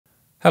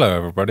Hello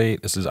everybody,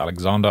 this is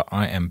Alexander.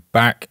 I am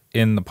back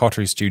in the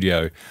Pottery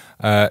studio.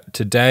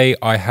 Today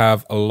I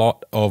have a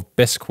lot of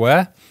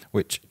bisqueware,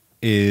 which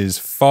is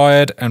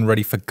fired and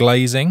ready for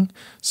glazing.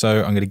 So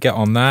I'm going to get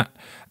on that.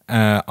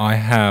 I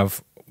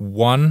have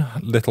one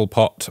little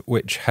pot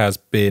which has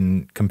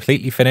been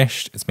completely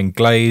finished. It's been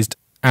glazed.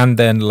 And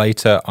then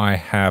later I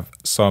have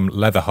some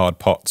leather hard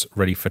pots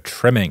ready for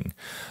trimming.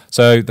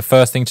 So the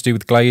first thing to do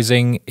with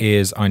glazing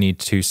is I need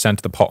to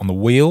center the pot on the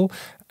wheel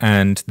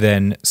and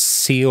then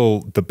seal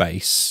the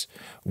base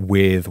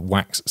with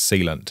wax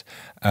sealant.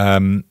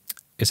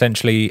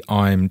 Essentially,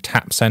 I'm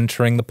tap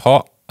centering the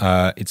pot.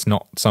 It's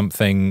not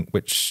something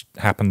which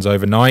happens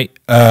overnight.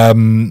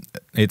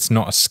 It's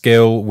not a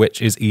skill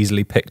which is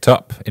easily picked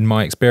up in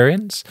my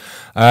experience.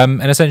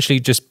 And essentially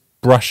just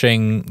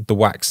brushing the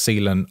wax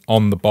sealant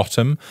on the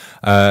bottom.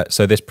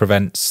 So this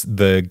prevents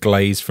the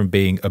glaze from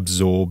being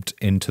absorbed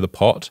into the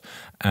pot.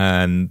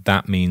 And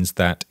that means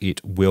that it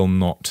will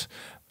not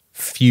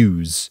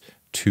fuse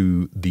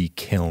to the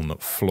kiln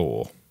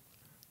floor.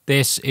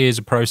 This is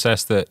a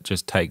process that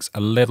just takes a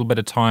little bit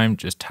of time,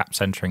 just tap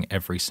centering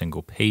every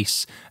single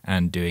piece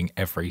and doing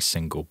every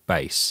single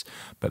base.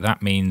 But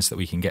that means that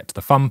we can get to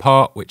the fun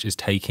part, which is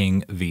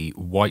taking the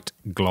white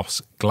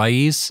gloss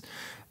glaze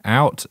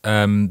out.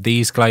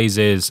 These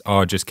glazes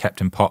are just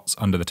kept in pots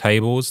under the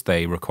tables.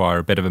 They require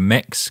a bit of a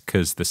mix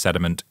because the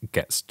sediment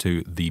gets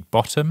to the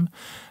bottom.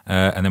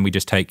 And then we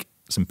just take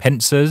some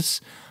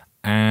pincers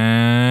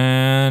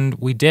and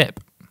we dip.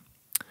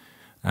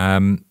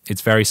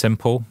 It's very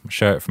simple. I'll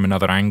show it from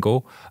another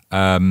angle.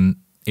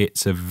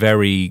 It's a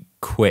very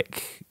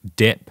quick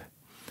dip,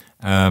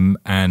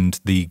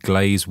 and the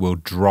glaze will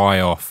dry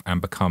off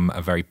and become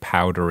a very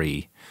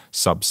powdery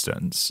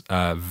substance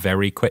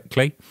very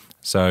quickly.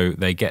 So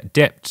they get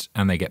dipped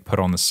and they get put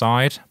on the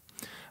side.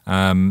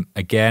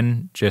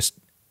 Again, just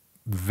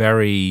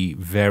very,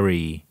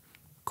 very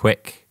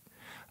quick.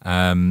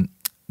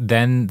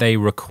 Then they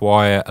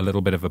require a little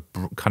bit of a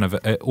kind of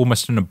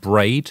almost an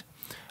abrade,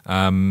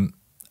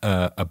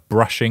 a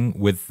brushing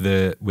with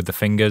the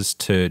fingers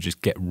to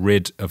just get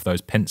rid of those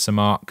pincer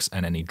marks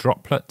and any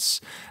droplets.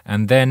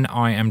 And then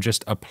I am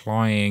just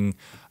applying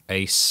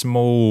a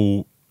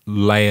small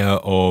layer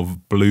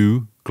of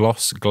blue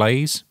gloss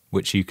glaze,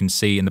 which you can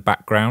see in the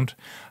background.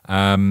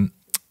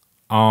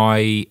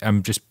 I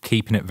am just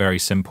keeping it very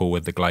simple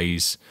with the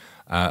glaze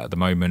at the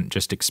moment,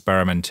 just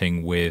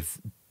experimenting with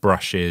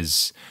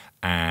brushes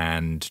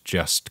and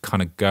just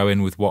kind of go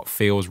in with what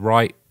feels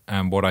right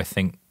and what I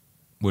think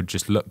would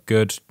just look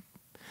good.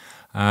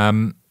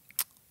 And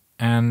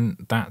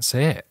that's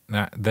it.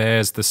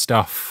 There's the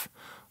stuff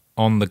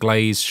on the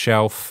glaze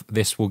shelf.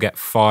 This will get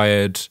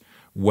fired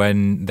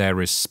when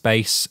there is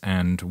space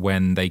and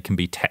when they can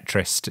be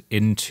Tetrised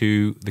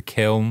into the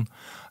kiln.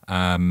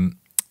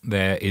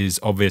 There is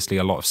obviously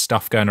a lot of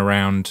stuff going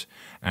around,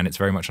 and it's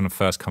very much on a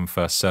first-come,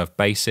 first-served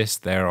basis.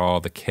 There are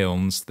the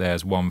kilns.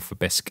 There's one for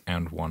bisque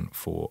and one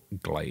for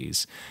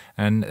glaze.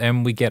 And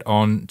then we get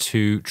on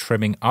to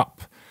trimming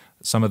up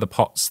some of the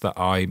pots that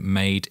I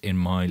made in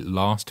my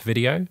last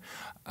video.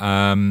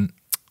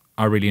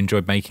 I really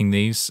enjoyed making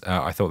these.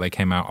 I thought they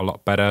came out a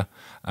lot better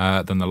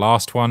than the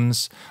last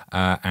ones.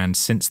 And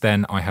since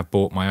then, I have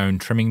bought my own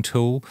trimming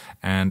tool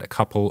and a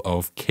couple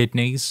of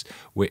kidneys,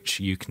 which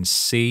you can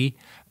see.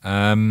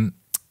 And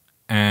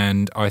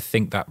I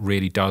think that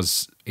really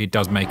does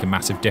make a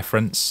massive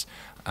difference.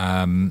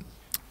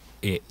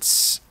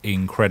 It's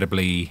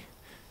incredibly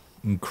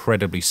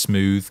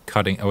smooth,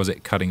 cutting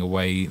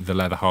away the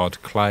leather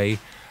hard clay,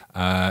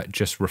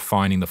 just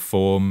refining the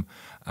form,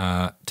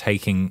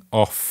 taking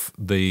off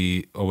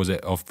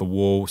off the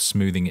wall,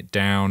 smoothing it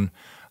down,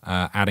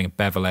 adding a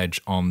bevel edge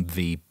on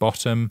the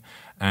bottom,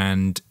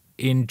 and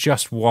in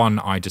just one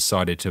I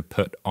decided to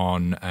put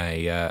on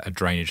a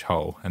drainage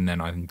hole, and then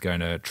I'm going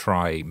to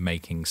try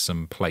making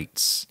some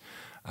plates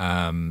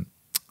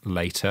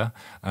later.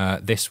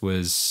 This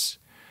was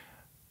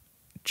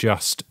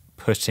just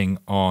putting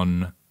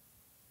on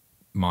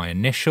my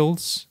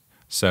initials.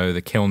 So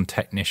the kiln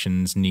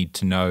technicians need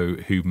to know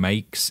who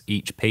makes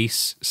each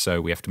piece,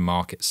 so we have to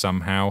mark it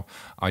somehow.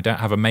 I don't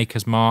have a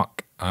maker's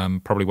mark,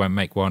 probably won't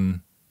make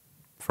one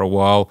for a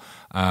while.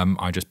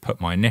 I just put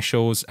my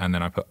initials and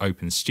then I put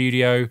Open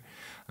Studio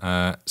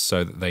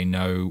so that they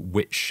know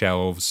which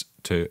shelves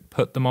to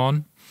put them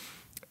on.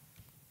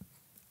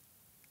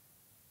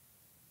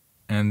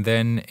 And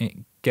then it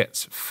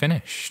gets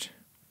finished.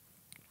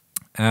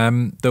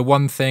 The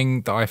one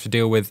thing that I have to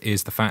deal with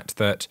is the fact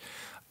that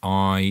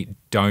I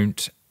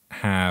don't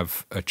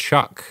have a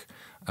chuck.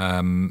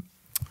 I'm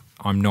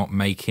not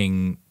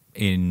making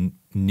in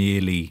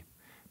nearly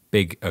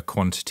big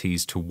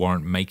quantities to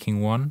warrant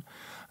making one.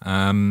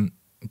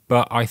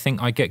 But I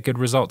think I get good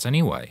results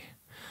anyway.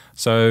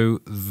 So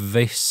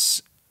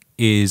this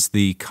is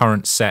the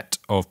current set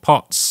of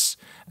pots,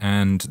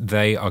 and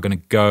they are going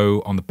to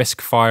go on the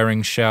bisque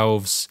firing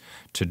shelves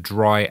to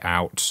dry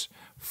out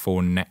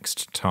for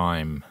next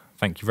time.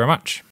 Thank you very much.